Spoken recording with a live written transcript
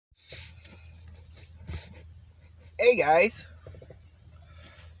Hey guys,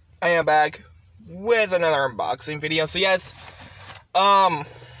 I am back with another unboxing video. So yes,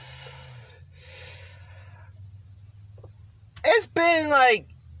 it's been like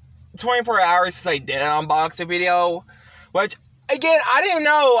 24 hours since I did an unboxing video, which again, I didn't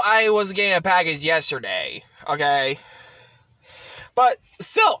know I was getting a package yesterday, okay? But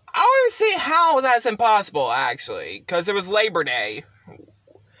still, I don't see how that's impossible, actually, because it was Labor Day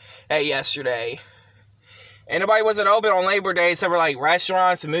yesterday. And nobody wasn't open on Labor Day except for like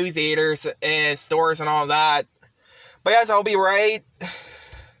restaurants and movie theaters and stores and all that. But yes, I'll be right.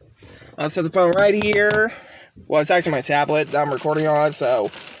 I'll set the phone right here. Well, it's actually my tablet that I'm recording on, so I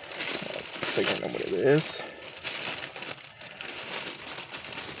think I know what it is.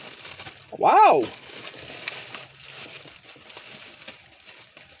 Wow!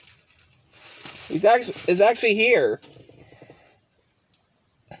 It's actually here.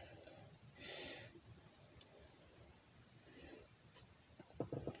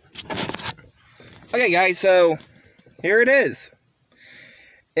 Okay guys, so here it is.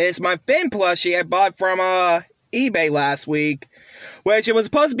 It's my Finn plushie I bought from eBay last week, which it was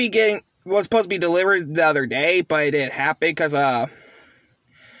supposed to be delivered the other day, but it didn't happen because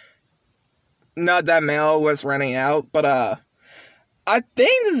not that mail was running out. But I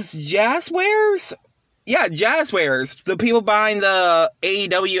think this is Jazwares. Yeah, Jazwares, the people behind the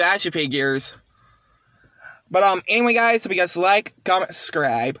AEW action figures. But anyway guys, if you guys like, comment,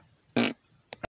 subscribe.